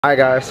Hi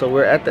guys, so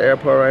we're at the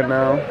airport right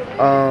now.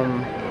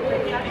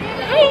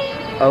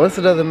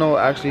 Alyssa doesn't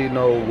actually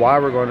know why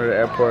we're going to the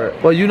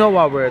airport. Well, you know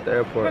why we're at the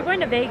airport. We're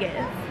going to Vegas.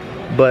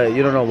 But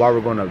you don't know why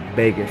we're going to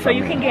Vegas. So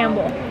you can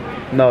gamble.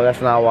 No,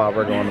 that's not why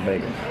we're going to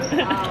Vegas.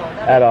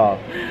 At all.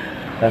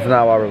 That's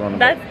not why we're going to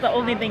Vegas. That's the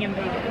only thing in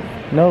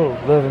Vegas. No,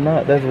 that's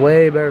not. There's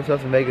way better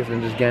stuff in Vegas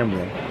than just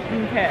gambling.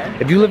 Okay.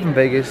 If you live in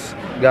Vegas,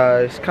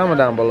 guys, comment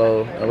down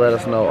below and let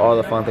us know all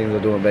the fun things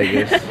we do in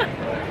Vegas.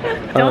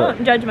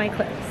 Don't judge my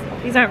clips.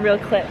 These aren't real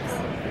clips.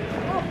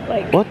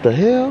 Like. What the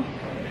hell?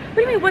 What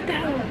do you mean, what the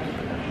hell?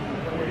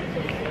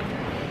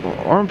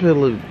 Armpit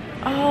look.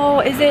 Oh,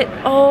 is it?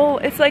 Oh,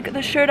 it's like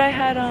the shirt I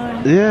had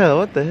on. Yeah,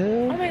 what the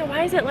hell? Oh my god,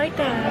 why is it like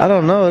that? I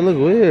don't know, it look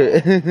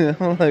weird.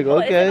 I'm like,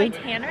 okay. Is it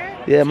like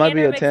tanner? Yeah, it might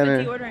be a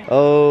tanner.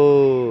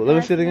 Oh, let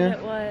me see it again.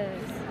 It was.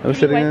 Let me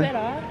see it again. Wipe it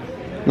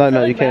off?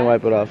 No, you can't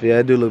wipe it off. Yeah,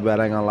 it do look bad,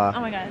 I ain't gonna lie.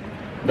 Oh my god.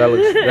 That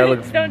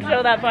looks Don't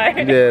show that part.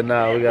 Yeah,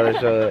 nah, we gotta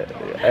show it.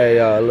 Hey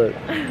y'all, look.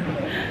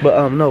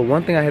 But no,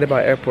 one thing I hate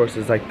about airports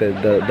is like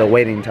the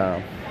waiting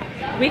time.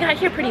 We got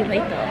here pretty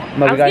late though.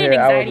 No, we got here an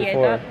hour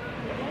before.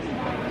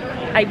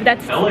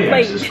 That's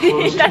late.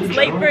 That's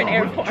late for an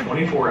airport.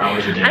 24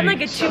 hours a day, I'm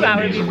like a 2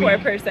 hour before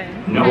person.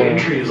 No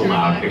entry is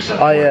allowed except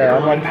for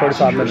I'm like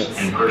 45 minutes.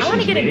 I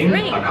want to get a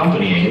drink.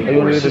 Accompanying you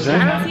want to get a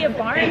drink? I don't see a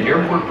bar. And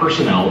airport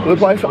personnel. Oh,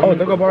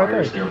 there go bar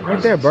right there.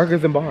 Right there,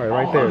 Burgers and Bar,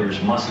 right there.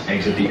 Must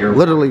exit the airport.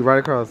 Literally right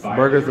across,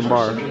 Burgers and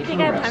Bar. You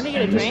think I have time to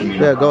get a drink?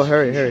 Yeah, go,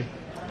 hurry.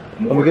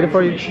 Let me get it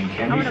for you.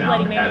 I want a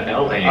Bloody Mary.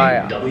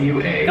 Alright.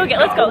 Go get,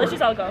 let's go, let's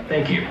just all go.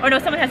 Thank you. Or no,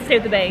 someone has to stay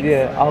with the bags.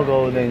 Yeah, I'll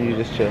go and then you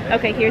just chill.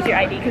 Okay, here's your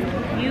ID, because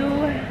you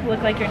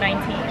look like you're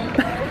 19.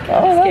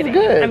 Oh, that's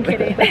good. I'm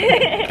kidding.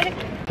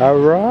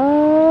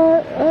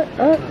 Alright.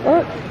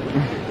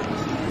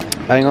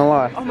 I ain't gonna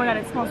lie. Oh my god,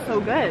 it smells so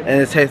good.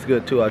 And it tastes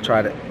good too, I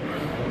tried it.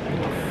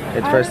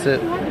 It's first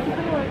sip.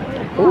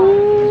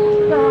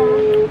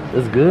 Ooh,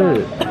 it's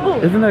good.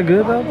 Isn't that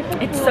good though?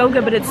 It's so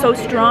good, but it's so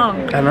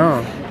strong. I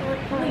know.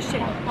 Holy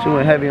shit. She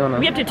went heavy on us.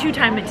 We have to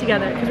 2-time it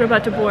together, because we're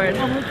about to board.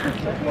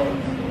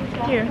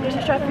 Here, there's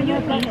a shot for you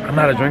and me. I'm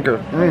not a drinker.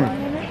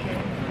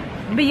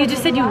 But you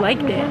just said you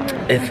liked it.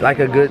 It's like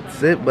a good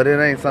sip, but it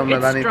ain't something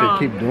that I need to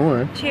keep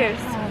doing. Cheers.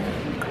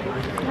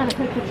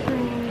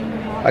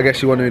 I guess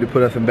she wanted me to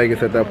put us in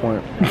Vegas at that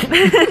point.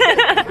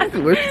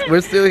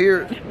 we're still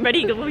here.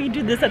 Ready? We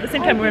do this at the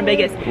same time we're in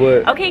Vegas.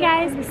 What? Okay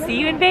guys, see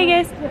you in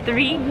Vegas.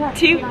 3,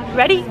 2,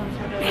 ready?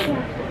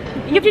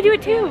 You have to do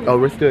it too. Oh,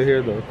 we're still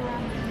here though.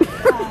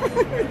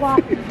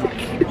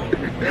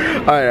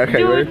 Alright, okay,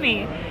 do it ready? with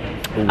me.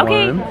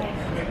 Okay,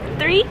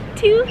 3,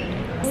 2,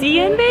 see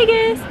you in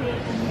Vegas.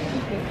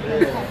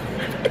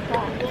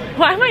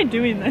 Why am I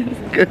doing this?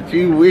 Cause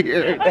you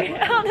weird. Okay,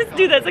 I'll just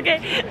do this,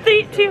 okay?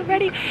 3, 2,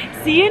 ready?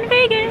 See you in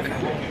Vegas.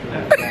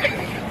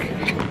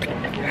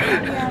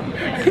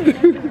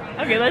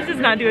 Okay, let's just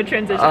not do a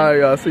transition. Alright,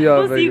 y'all, see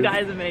y'all in We'll Vegas. see you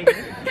guys in Vegas.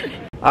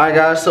 Alright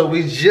guys, so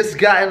we just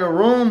got in the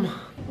room.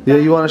 Yeah,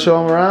 you wanna show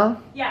them around?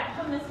 Yeah,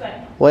 come this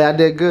way. Well, I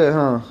did good,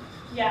 huh?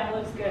 Yeah, it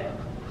looks good.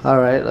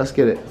 Alright, let's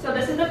get it. So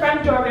this is the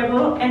front door. We have a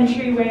little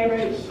entryway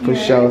right here.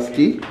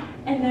 Pushowski.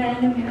 And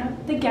then we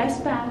have the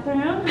guest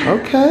bathroom.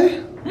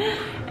 Okay.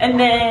 And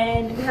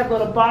then we have a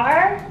little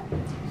bar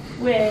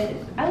with,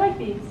 I like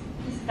these.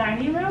 This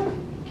dining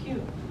room, cute.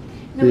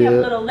 And then we have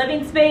a little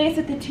living space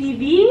with the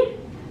TV.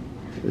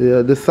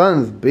 Yeah, the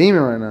sun's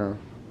beaming right now.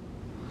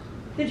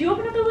 Did you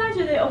open up the latch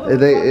or they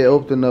open It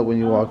opened up when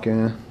you walk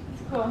in.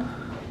 That's cool.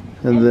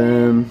 And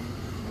then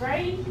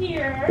right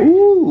here.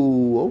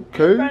 Ooh,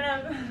 okay. In front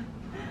of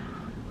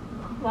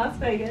Las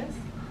Vegas.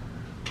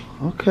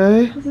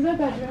 Okay. This is our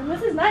bedroom.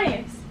 This is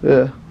nice.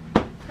 Yeah.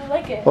 I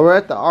like it. Well, we're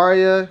at the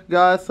Aria,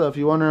 guys. So if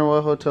you're wondering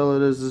what hotel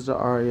it is the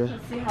Aria.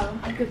 Let's see how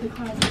good the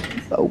closet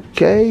is.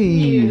 Okay.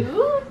 Cute.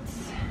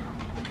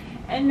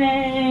 And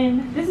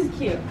then this is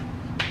cute.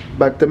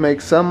 About to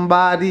make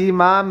somebody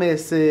my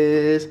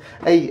missus.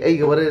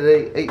 Hey, what is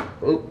it? Hey,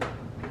 oh.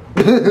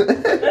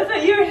 That's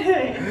what you were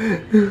doing.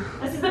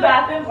 This is the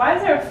bathroom. Why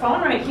is there a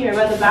phone right here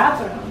by the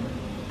bathroom?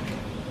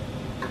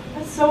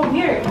 That's so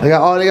weird. They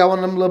got one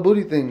of them little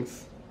booty things.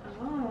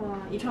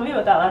 You told me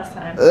about that last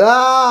time.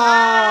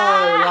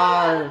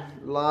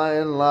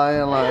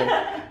 Lying.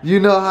 You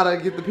know how to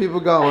get the people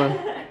going.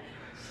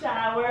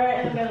 Shower,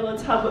 and then we got a little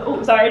tub.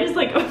 Oh, sorry, I just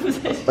like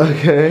opposition.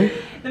 Okay.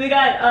 Then we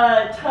got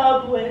a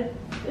tub with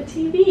a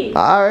TV.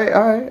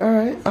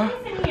 Alright. It's nice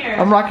in here.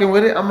 I'm rocking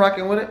with it.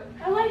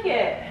 I like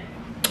it.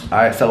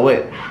 Alright, so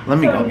wait. Let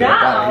me go get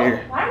up out of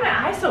here. Why are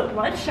my eyes so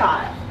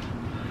bloodshot?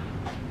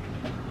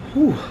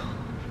 Ooh.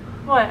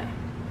 What?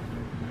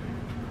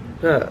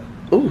 Yeah.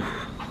 Ooh.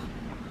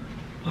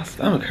 My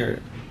stomach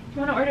hurt. You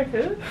want to order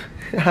food?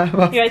 You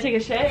My gotta take a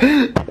shit?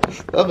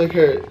 stomach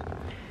hurt.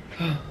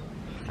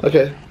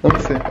 Okay, let me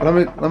see.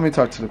 Let me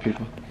talk to the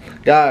people.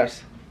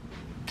 Guys,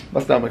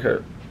 my stomach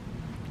hurt.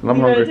 And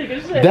I'm hungry. Take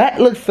a shit. That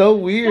looks so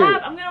weird.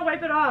 Stop, I'm gonna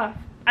wipe it off.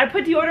 I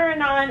put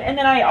deodorant on, and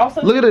then I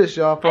also Look at this,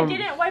 y'all. I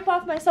didn't wipe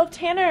off my self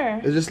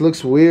tanner. It just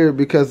looks weird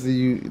because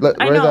raise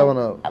that one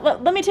up.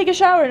 Let me take a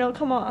shower and it'll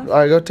come off. All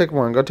right, go take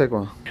one. Go take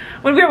one.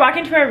 When we were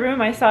walking to our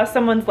room, I saw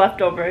someone's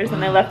leftovers,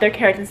 and they left their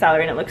carrots and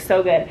celery, and it looked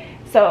so good.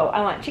 So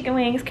I want chicken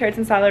wings, carrots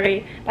and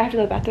celery. I have to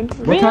go to the bathroom.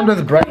 What time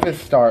does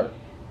breakfast start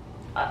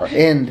or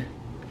end?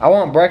 I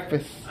want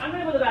breakfast. I'm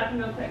gonna go to the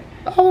bathroom real quick.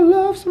 I would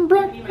love some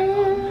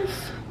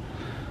breakfast.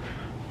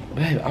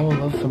 Babe, I would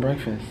love some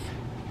breakfast.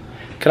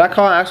 Can I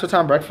call and ask what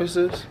time breakfast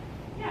is?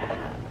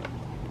 Yeah.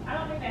 I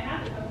don't think they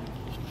have it though.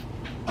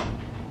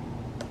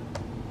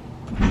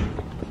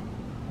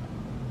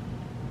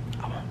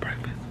 I want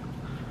breakfast.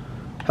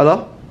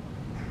 Hello?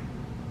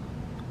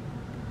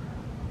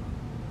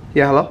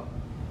 Yeah, hello?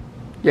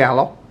 Yeah,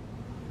 hello?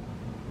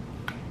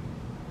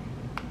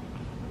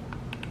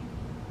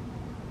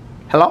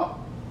 Hello?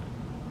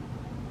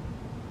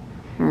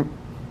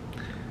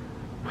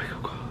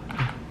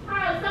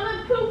 Carl,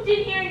 someone pooped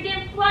in here and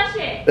didn't flush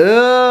it.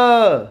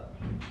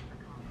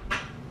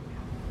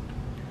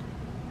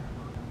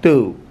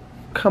 Dude,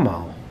 come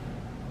on.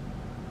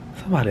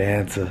 Somebody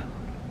answer.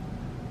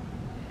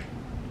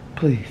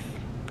 Please.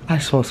 I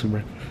just want some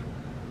breakfast.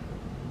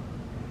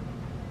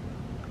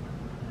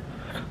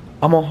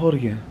 I'm on hold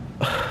again.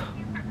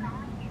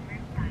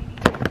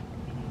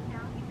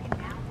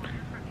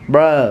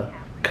 Bruh,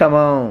 come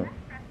on.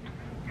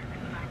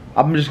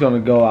 I'm just gonna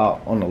go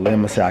out on a limb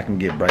and say I can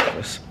get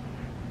breakfast.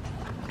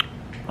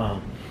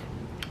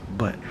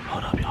 But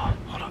hold up, y'all.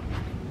 Hold up.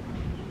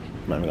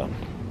 Let me go.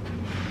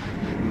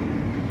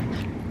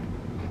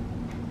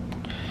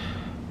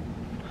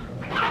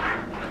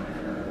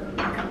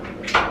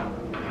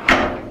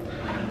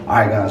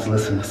 Alright guys,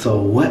 listen.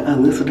 So what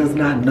Alyssa does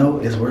not know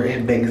is we're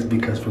in Vegas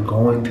because we're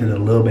going to the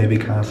Lil Baby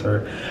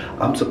concert.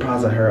 I'm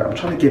surprised at her. I'm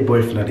trying to get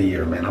boyfriend of the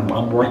year, man.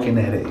 I'm working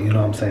at it, you know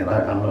what I'm saying?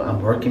 I'm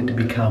working to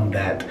become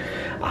that.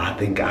 I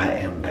think I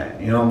am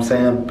that, you know what I'm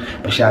saying?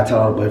 But shout out to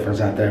all the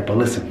boyfriends out there. But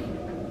listen,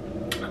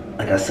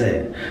 like I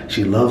said,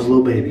 she loves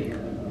Lil Baby.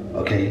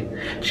 Okay,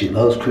 she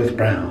loves Chris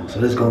Brown, so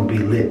this is gonna be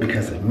lit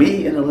because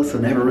me and Alyssa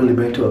never really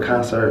been to a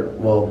concert.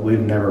 Well, we've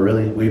never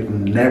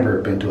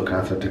been to a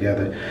concert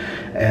together,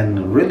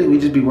 and really we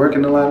just be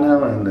working a lot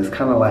now, and it's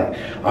kind of like,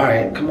 all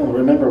right, come on,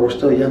 remember we're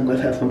still young,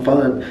 let's have some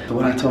fun. So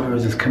what I told her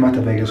is just come out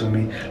to Vegas with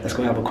me, let's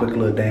go have a quick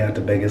little day out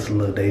to Vegas, a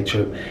little day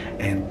trip,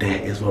 and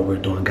that is what we're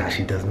doing, guys.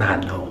 She does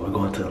not know we're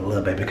going to the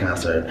Lil Baby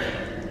concert.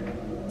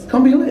 It's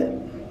gonna be lit,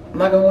 I'm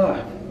not gonna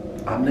lie.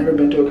 I've never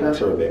been to a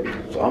concert with Baby,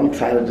 so I'm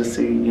excited to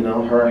see, you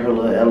know, her and her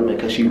little element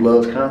because she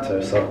loves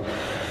concerts. So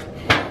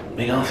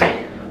we gonna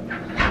see.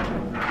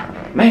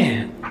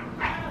 Man,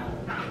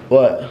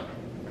 what?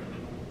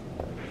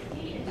 The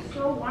seat is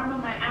so warm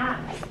on my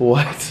ass.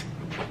 What?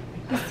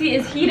 The seat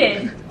is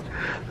heated.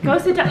 Go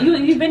sit down.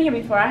 You've been here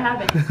before. I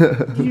haven't.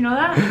 Did you know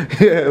that?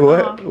 Yeah.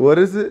 What? What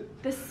is it?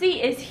 The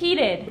seat is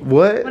heated.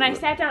 What? When I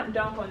sat down,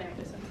 don't go in there.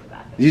 Just went to the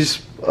bathroom. You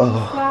just.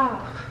 Oh.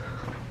 Wow.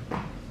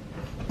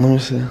 Let me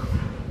see.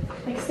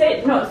 Like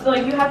sit. No. So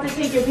like you have to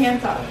take your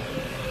pants off.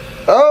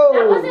 Oh.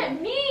 That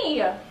wasn't me.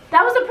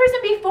 That was the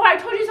person before. I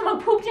told you someone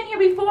pooped in here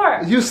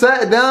before. You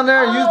sat down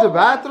there and used the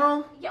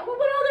bathroom? Yeah. Well,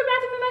 what other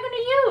bathroom am I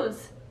gonna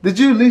use? Did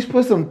you at least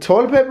put some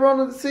toilet paper on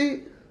the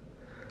seat?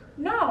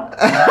 No.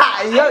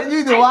 You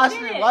need to wash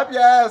it. Wipe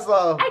your ass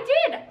off. I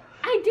did.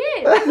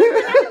 That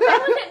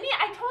wasn't me.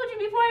 I told you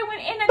before I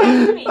went in that that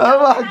was me. Oh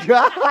my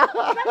God.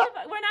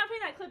 We're not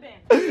putting that clip in.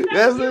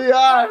 Yes, we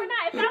are. No, we're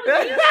not.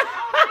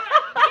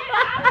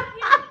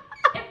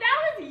 If that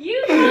was you,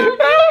 if that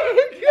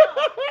was you,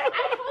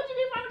 I told you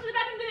before I went to the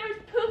bathroom that there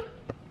was poop.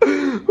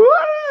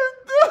 What are you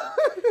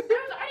doing? There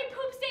was already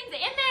poop stains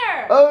in there.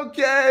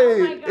 Okay. Oh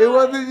my God. It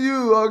wasn't you.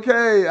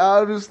 Okay. I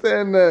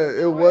understand that.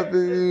 It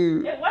wasn't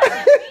you. It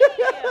wasn't me.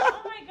 Oh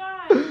my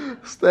God.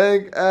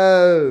 Stank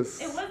ass.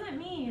 It wasn't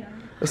me.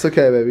 It's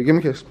okay, baby. Give me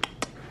a kiss.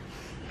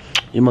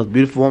 You're the most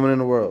beautiful woman in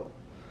the world.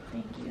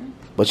 Thank you.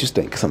 But you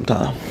stink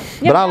sometimes.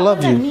 Yeah, but I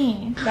love you.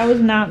 Me. That was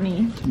not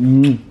me.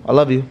 I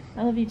love you.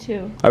 I love you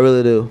too. I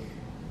really do.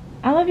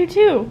 I love you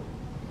too.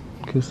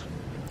 Kiss.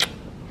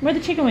 Where are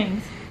the chicken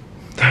wings?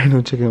 There ain't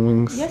no chicken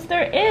wings. Yes,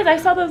 there is. I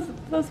saw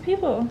those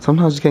people.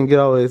 Sometimes you can't get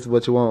always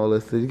what you want,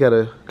 Alyssa. You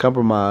gotta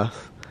compromise.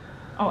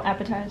 Oh,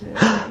 appetizers.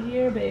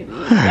 Here, baby.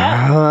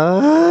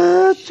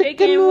 Yep.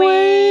 Chicken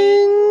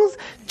wings.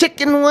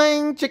 Chicken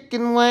wing,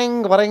 chicken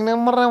wing. Let's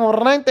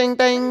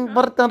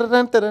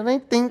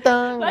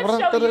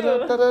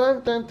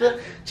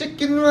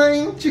Chicken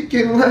wing,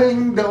 chicken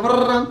wing.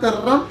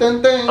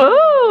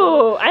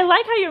 Oh, I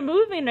like how you're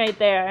moving right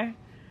there.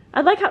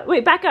 I like how,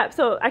 wait, back up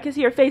so I can see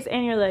your face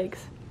and your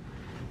legs.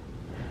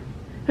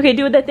 Okay,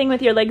 do that thing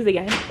with your legs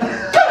again.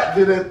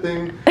 Do that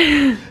thing.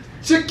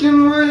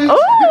 Chicken wing.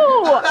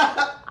 Oh,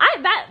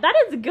 that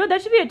is good.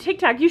 That should be a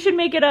TikTok. You should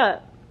make it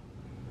up.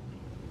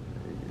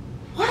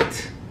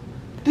 What?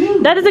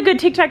 Dude. That is a good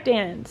TikTok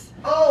dance.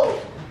 Oh.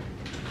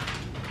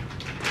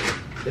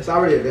 It's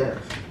already a dance.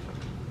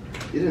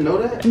 You didn't know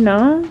that?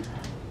 No.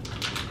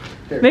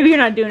 Here. Maybe you're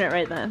not doing it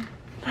right then.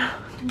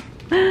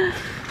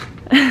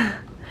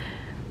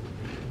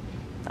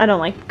 I don't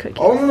like cookies.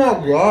 Oh my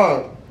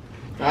god.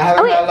 I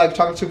haven't wait. had like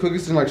chocolate chip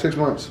cookies in like 6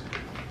 months.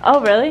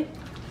 Oh, really?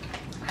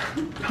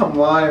 I'm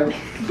lying.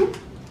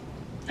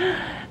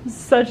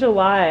 Such a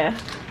lie.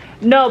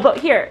 No, but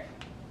here,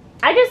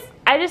 I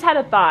just had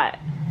a thought.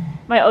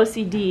 My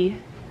OCD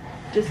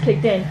just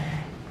kicked in.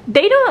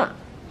 They don't,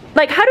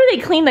 like, how do they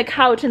clean the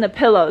couch and the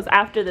pillows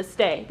after the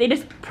stay? They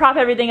just prop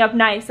everything up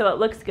nice so it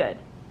looks good.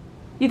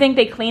 You think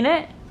they clean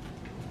it?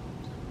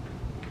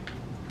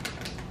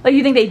 Like,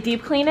 you think they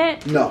deep clean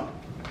it? No.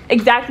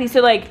 Exactly,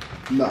 so like,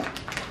 No.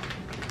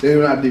 They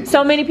do not deep.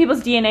 so many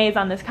people's DNA is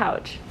on this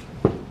couch.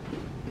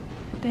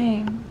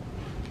 Dang.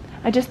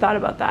 I just thought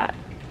about that.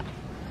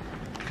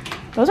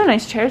 Those are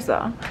nice chairs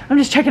though. I'm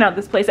just checking out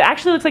this place. It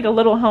actually looks like a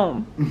little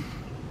home.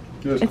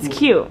 It's It's cool.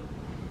 cute.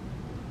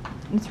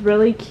 It's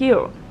really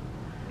cute.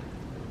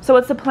 So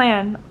what's the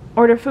plan?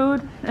 Order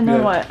food and then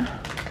Yeah. what?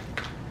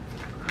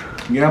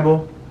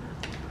 Gamble.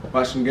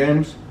 Watch some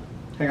games.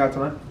 Hang out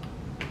tonight.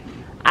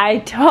 I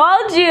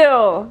told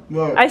you!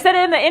 What? I said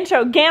it in the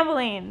intro,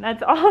 gambling.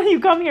 That's all you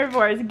come here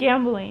for is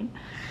gambling.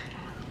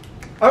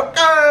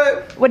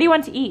 Okay. What do you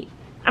want to eat?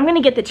 I'm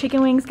gonna get the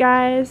chicken wings,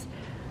 guys.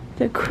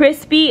 The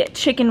crispy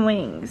chicken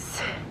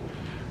wings.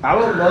 I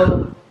would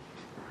love,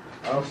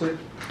 honestly,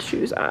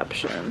 Choose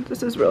options.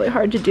 This is really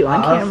hard to do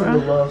on I honestly would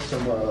camera. love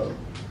some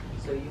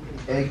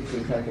eggs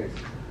and pancakes.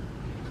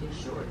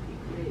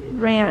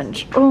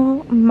 Ranch.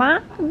 Oh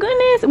my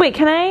goodness. Wait,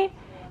 can I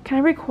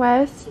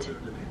request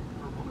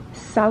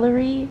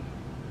celery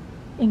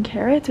and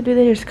carrots, or do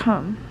they just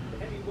come?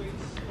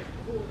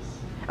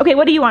 Okay,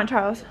 what do you want,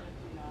 Charles?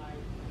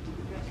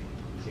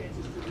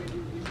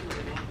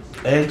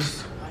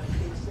 Eggs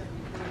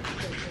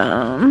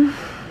Um,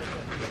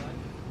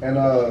 and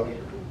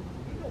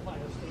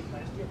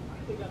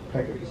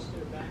pancakes.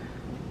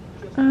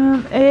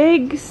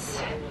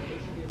 Eggs.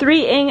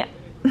 3 egg.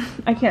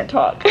 I can't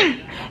talk.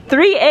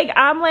 3 egg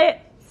omelet,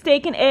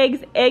 steak and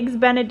eggs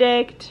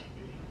Benedict.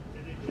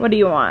 What do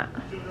you want?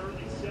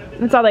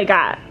 That's all they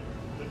got.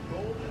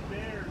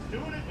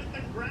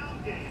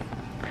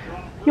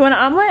 You want an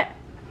omelet?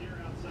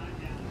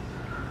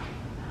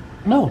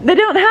 No. They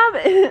don't have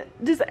it.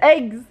 Just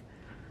eggs.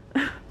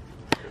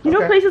 You know,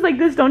 Okay. places like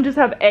this don't just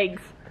have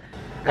eggs.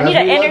 I need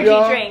Guys, an we love energy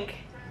y'all. drink.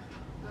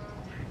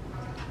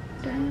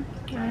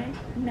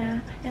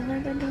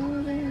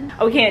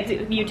 Oh, we can't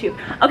do YouTube.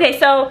 Okay,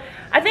 so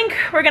I think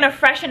we're gonna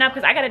freshen up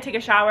because I gotta take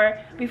a shower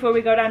before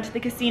we go down to the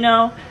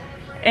casino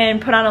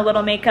and put on a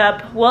little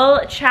makeup.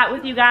 We'll chat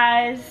with you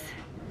guys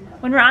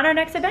when we're on our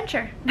next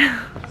adventure.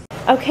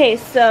 Okay,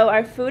 so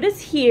our food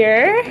is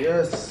here.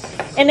 Yes.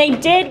 And they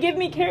did give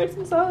me carrots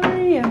and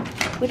celery.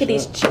 Look at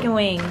these chicken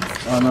wings.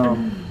 I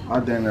know. I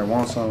damn near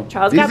want some.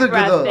 Charles These got look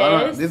good though.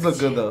 breakfast. These look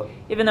good though.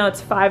 Even though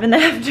it's 5 in the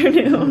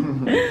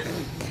afternoon.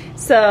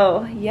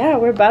 So yeah,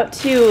 we're about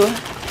to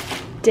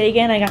dig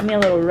in. I got me a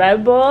little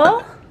Red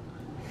Bull.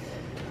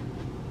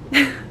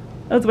 I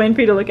was waiting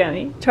for you to look at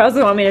me. Charles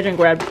doesn't want me to drink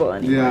Red Bull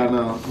anymore. Yeah, I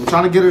know. I'm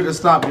trying to get her to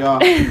stop, y'all.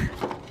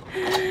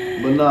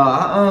 But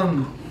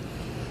no,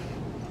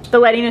 The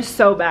lighting is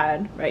so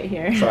bad right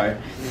here. sorry.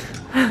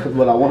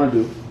 What I want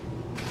to do.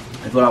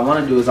 What I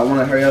want to do is I want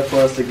to hurry up for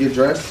us to get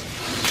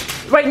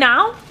dressed. Right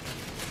now?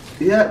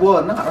 Yeah,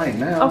 well, not right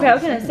now. Okay, I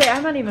was gonna say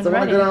I'm not even So I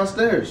want ready. to go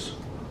downstairs.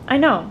 I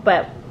know,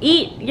 but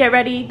eat, get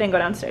ready, then go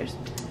downstairs.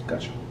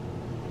 Gotcha.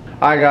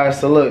 All right, guys.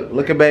 So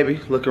look at baby,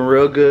 looking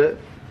real good.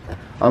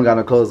 I don't got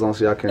no clothes on,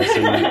 so y'all can't see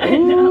me. I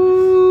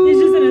know. He's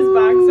just in his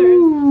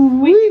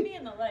boxers. Wait, get me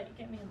in the light.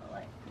 Get me in the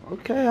light.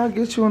 Okay, I'll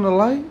get you in the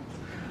light.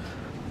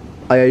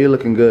 Oh yeah, you're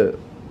looking good.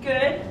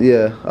 Good.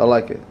 Yeah, I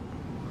like it.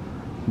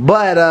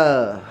 But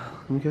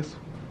let me kiss.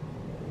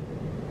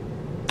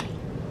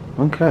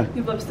 Okay.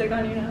 You have lipstick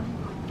on you now.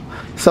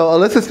 So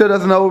Alyssa still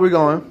doesn't know where we're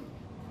going.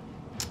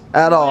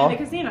 At all. In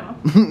the casino.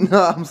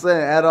 No, I'm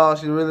saying at all.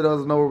 She really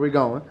doesn't know where we're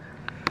going.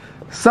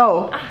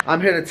 So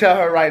I'm here to tell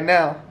her right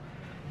now.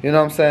 You know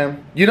what I'm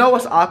saying? You know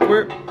what's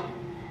awkward?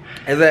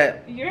 Is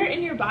that, You're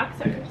in your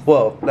boxers.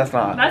 well, that's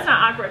not awkward. That's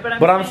not awkward, but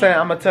But I'm saying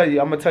I'm gonna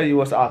tell you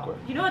what's awkward.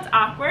 You know what's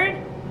awkward?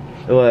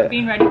 What?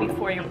 Being ready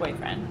before your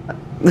boyfriend.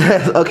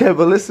 Okay,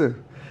 but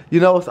listen. You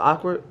know what's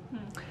awkward?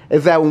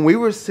 Is that when we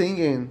were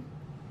singing,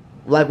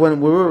 like when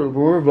we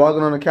were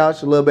vlogging on the couch,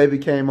 the little baby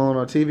came on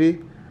our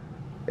TV,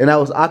 and that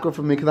was awkward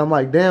for me because I'm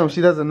like, damn, she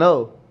doesn't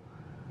know.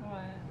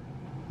 What?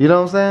 You know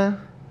what I'm saying?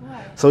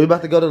 What? So we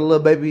about to go to the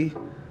little baby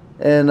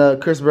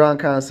and Chris Brown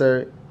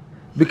concert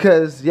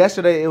because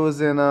yesterday it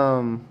was in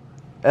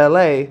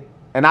LA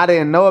and I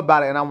didn't know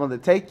about it and I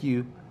wanted to take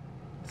you.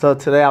 So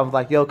today I was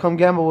like, yo, come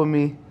gamble with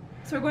me.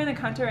 So we're going to the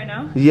concert right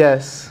now?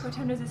 Yes. What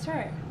time does it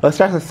start? It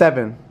starts at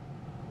 7.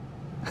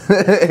 What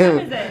time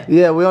is it?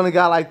 Yeah, we only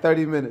got like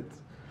 30 minutes.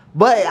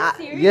 But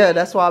serious? yeah,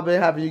 that's why I've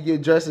been having you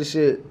get dressed and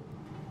shit.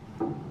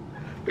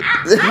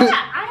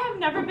 I have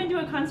never been to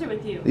a concert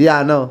with you. Yeah,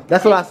 I know.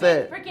 That's what I It's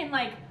been said. freaking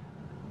like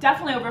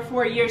definitely over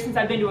 4 years since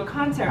I've been to a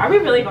concert. Are we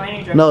really going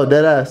to drink? No,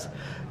 dead ass.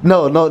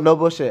 No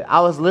bullshit.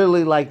 I was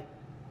literally like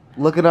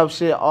looking up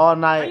shit all Are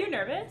night. you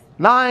nervous?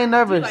 No, I ain't Do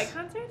you nervous. like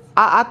concerts?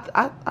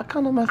 I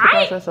kind of mess with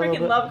concerts a little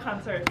bit. I freaking love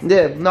concerts.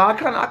 Yeah, no, I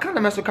kind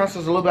of mess with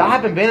concerts a little bit. I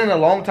haven't been in a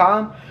long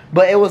time,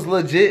 but it was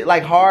legit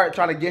like hard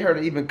trying to get her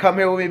to even come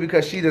here with me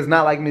because she does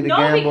not like me to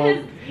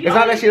gamble. It's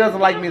not that she doesn't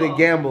like me to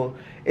gamble.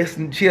 It's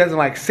she doesn't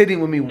like sitting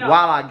with me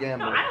while I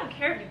gamble. No, I don't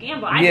care if you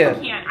gamble. I still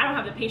can't. I don't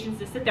have the patience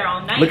to sit there all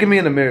night. Look at me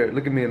in the mirror.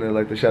 Look at me in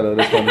the the shadow.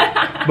 That's funny.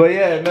 But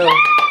yeah, no.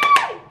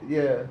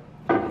 Yeah.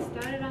 We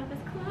started off as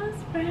close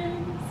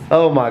friends.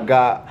 Oh my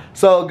God.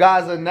 So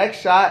guys, the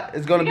next shot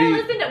is gonna be.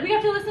 We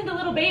have to listen to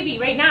Little Baby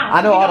right now.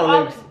 I know all the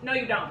lyrics. No,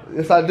 you don't.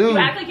 Yes, I do. You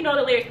act like you know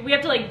the lyrics. We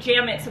have to like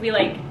jam it so we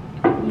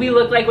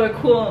look like we're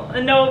cool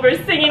and know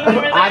we're singing.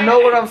 I know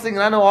what I'm singing.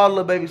 I know all the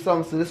Little Baby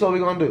songs. So this is what we're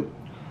gonna do.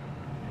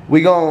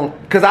 We gon'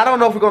 cause I don't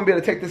know if we're gonna be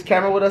able to take this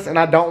camera with us, and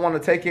I don't want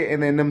to take it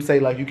and then them say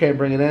like you can't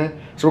bring it in.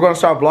 So we're gonna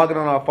start vlogging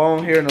on our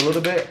phone here in a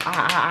little bit.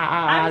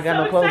 I'm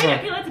so excited.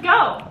 Okay, let's go.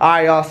 All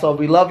right, y'all. So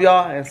we love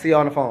y'all and see y'all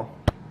on the phone.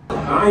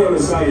 I am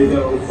excited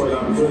though for the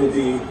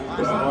opportunity.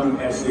 I'm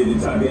actually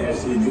the type to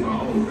actually do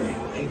my own thing.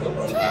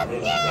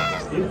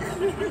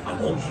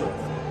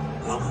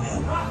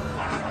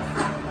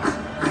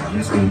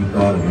 Just when you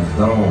thought it was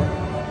gone,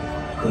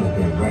 could have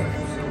been records.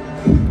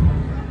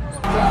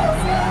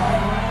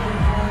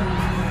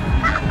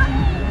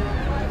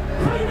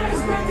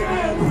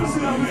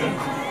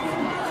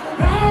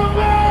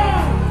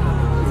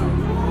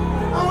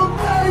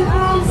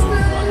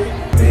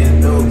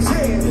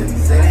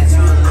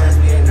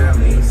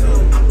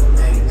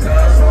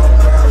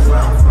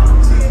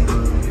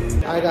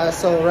 Alright guys,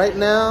 so right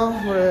now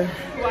we're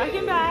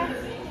walking back.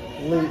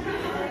 Late.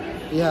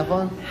 You have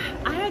fun?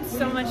 I had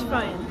so much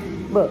fun.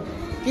 Bro,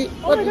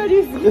 oh my God,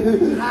 you scared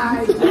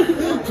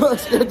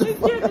the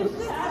fuck out.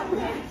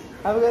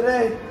 Have a good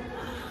day.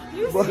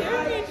 You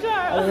scared me,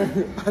 Charles.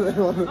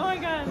 Oh my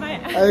God, my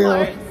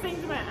heart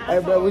sinks my ass. Hey,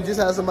 bro, we just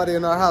had somebody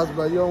in our house,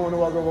 bro. You don't want to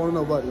walk up on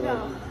nobody. No.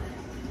 Right?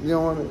 You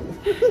don't want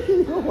to.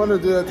 You don't want to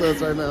do that to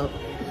us right now.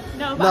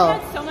 No, but I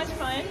had so much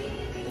fun.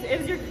 It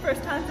was your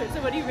first concert,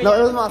 so what do you really? No,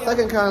 it was my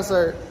second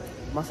concert.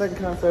 My second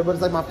concert, but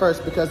it's like my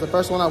first because the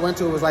first one I went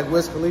to was like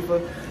Wiz Khalifa,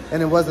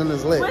 and it wasn't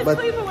as lit. Wiz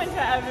Khalifa went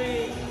to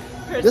every.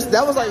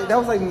 That was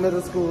like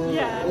middle school.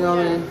 Yeah. You know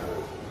what I mean?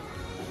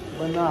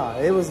 But nah,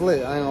 it was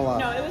lit. I ain't gonna lie.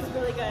 No, it was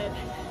really good.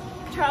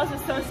 Charles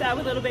was so sad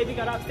when Little Baby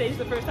got off stage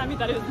the first time. He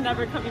thought he was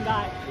never coming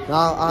back. No,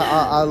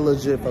 I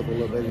legit fuck with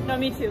Little Baby. No,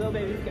 me too. Little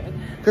Baby's good.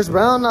 Chris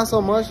Brown, not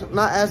so much,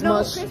 not as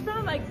much. No, Chris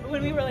Brown, like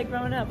when we were like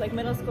growing up, like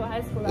middle school,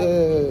 high school.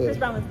 Chris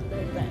Brown was the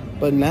big thing.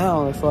 But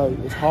now it's like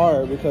it's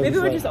hard because maybe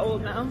we're just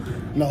old now.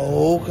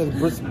 No,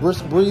 because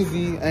Brisk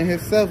Breezy ain't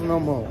himself no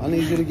more. I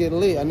need you to get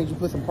lit. I need you to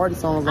put some party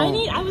songs on.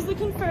 I was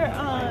looking for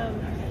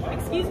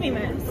Excuse Me,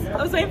 Miss.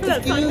 I was waiting for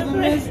that song. Excuse Me,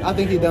 Miss. I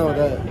think he done with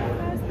that.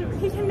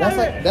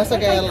 That's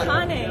like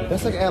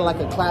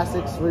a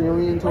classics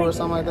reunion tour or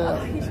something like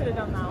that. He should have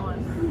done that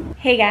one.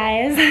 Hey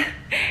guys,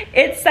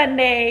 it's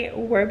Sunday.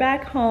 We're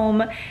back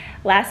home.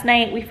 Last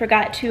night we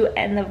forgot to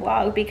end the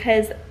vlog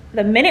because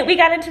the minute we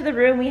got into the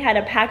room, we had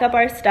to pack up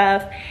our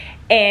stuff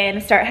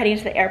and start heading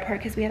to the airport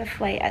because we had a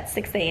flight at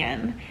 6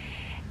 a.m.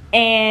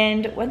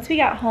 And once we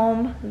got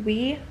home,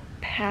 we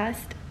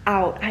passed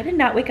out. I did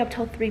not wake up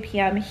till 3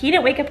 p.m. He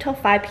didn't wake up till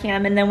 5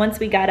 p.m. And then once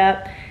we got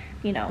up,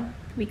 you know,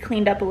 we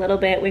cleaned up a little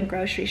bit, went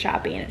grocery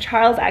shopping. And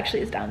Charles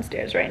actually is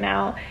downstairs right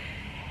now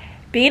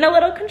being a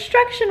little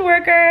construction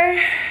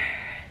worker.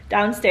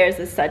 Downstairs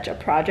is such a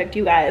project,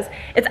 you guys.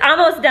 It's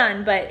almost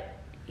done, but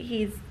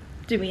he's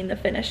doing the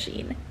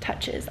finishing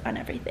touches on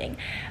everything.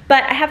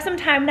 But I have some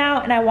time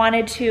now and I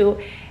wanted to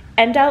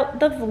end out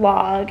the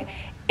vlog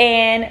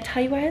and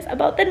tell you guys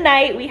about the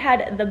night. We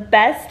had the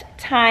best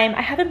time.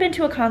 I haven't been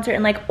to a concert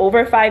in like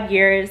over 5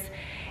 years.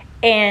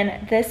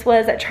 And this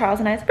was Charles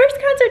and I's first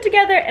concert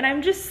together, and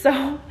I'm just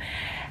so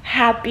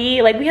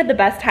happy. Like, we had the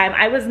best time.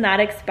 I was not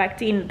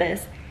expecting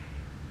this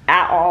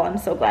at all. I'm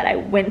so glad I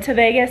went to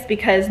Vegas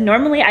because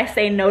normally I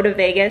say no to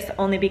Vegas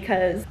only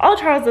because all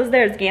Charles does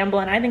there is gamble,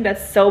 and I think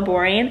that's so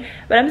boring.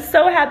 But I'm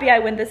so happy I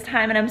went this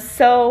time, and I'm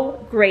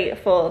so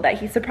grateful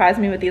that he surprised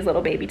me with these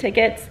Little Baby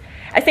tickets.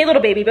 I say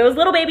Little Baby, but it was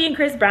Little Baby and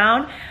Chris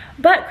Brown.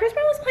 But Chris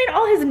Brown was playing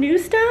all his new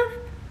stuff,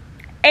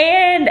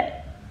 and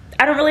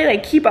I don't really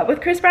like keep up with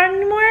Chris Brown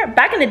anymore.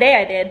 Back in the day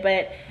I did,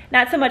 but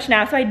not so much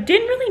now. So I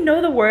didn't really know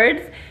the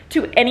words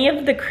to any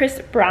of the Chris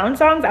Brown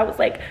songs. I was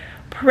like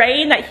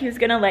praying that he was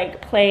gonna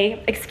like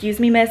play Excuse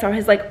Me Miss or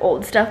his like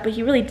old stuff, but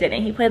he really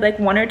didn't. He played like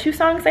 1 or 2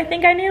 songs I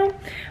think I knew.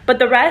 But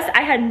the rest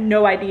I had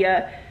no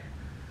idea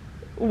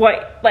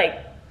what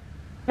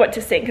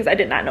to sing because I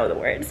did not know the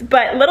words.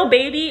 But Little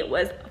Baby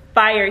was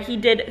fire. He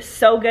did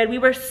so good. We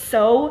were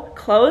so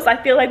close.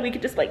 I feel like we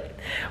could just like,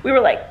 we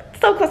were like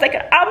so close. I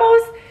could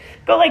almost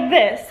go like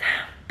this,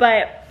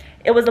 but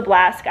it was a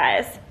blast,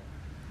 guys.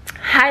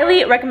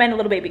 Highly recommend a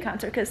Little Baby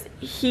concert because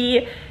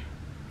he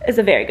is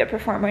a very good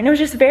performer and it was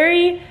just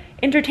very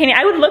entertaining.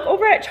 I would look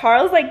over at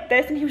Charles like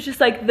this and he was just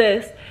like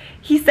this.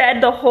 He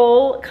said the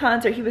whole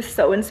concert he was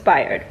so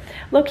inspired.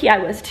 Low-key I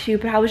was too,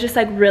 but I was just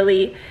like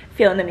really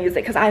feeling the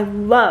music because I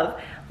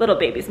love Little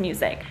Baby's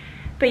music.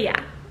 But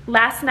yeah,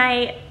 last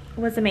night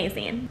was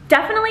amazing.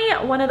 Definitely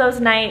one of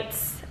those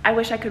nights I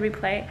wish I could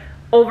replay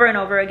over and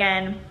over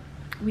again.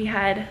 We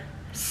had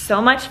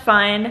so much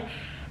fun,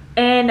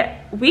 and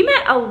we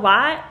met a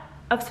lot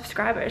of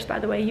subscribers, by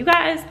the way. You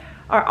guys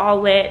are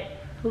all lit.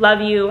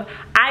 Love you.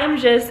 I'm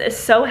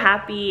just so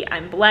happy.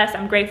 I'm blessed.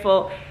 I'm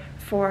grateful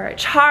for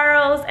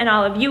Charles and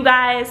all of you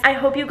guys. I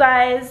hope you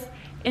guys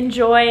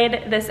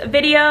enjoyed this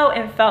video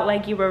and felt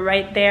like you were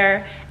right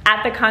there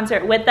at the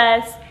concert with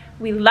us.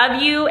 We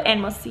love you,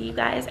 and we'll see you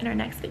guys in our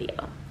next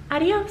video.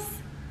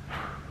 Adios.